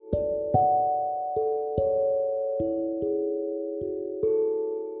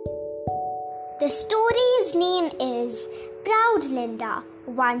The story's name is Proud Linda.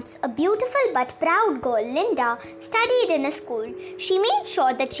 Once a beautiful but proud girl, Linda, studied in a school. She made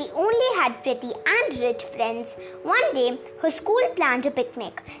sure that she only had pretty and rich friends. One day, her school planned a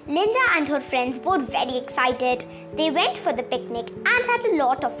picnic. Linda and her friends were very excited. They went for the picnic and had a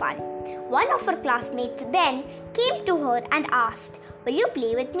lot of fun. One of her classmates, Ben, came to her and asked, "Will you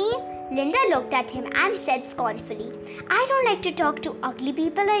play with me?" Linda looked at him and said scornfully, "I don't like to talk to ugly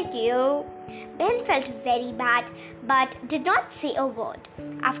people like you." Ben felt very bad but did not say a word.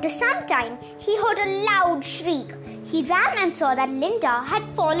 After some time, he heard a loud shriek. He ran and saw that Linda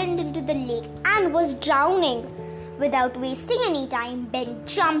had fallen into the lake and was drowning. Without wasting any time, Ben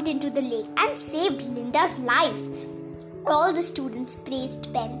jumped into the lake and saved Linda's life. All the students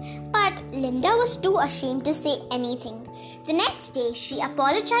praised Ben, but Linda was too ashamed to say anything. The next day, she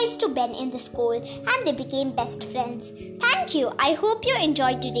apologized to Ben in the school and they became best friends. Thank you. I hope you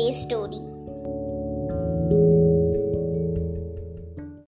enjoyed today's story.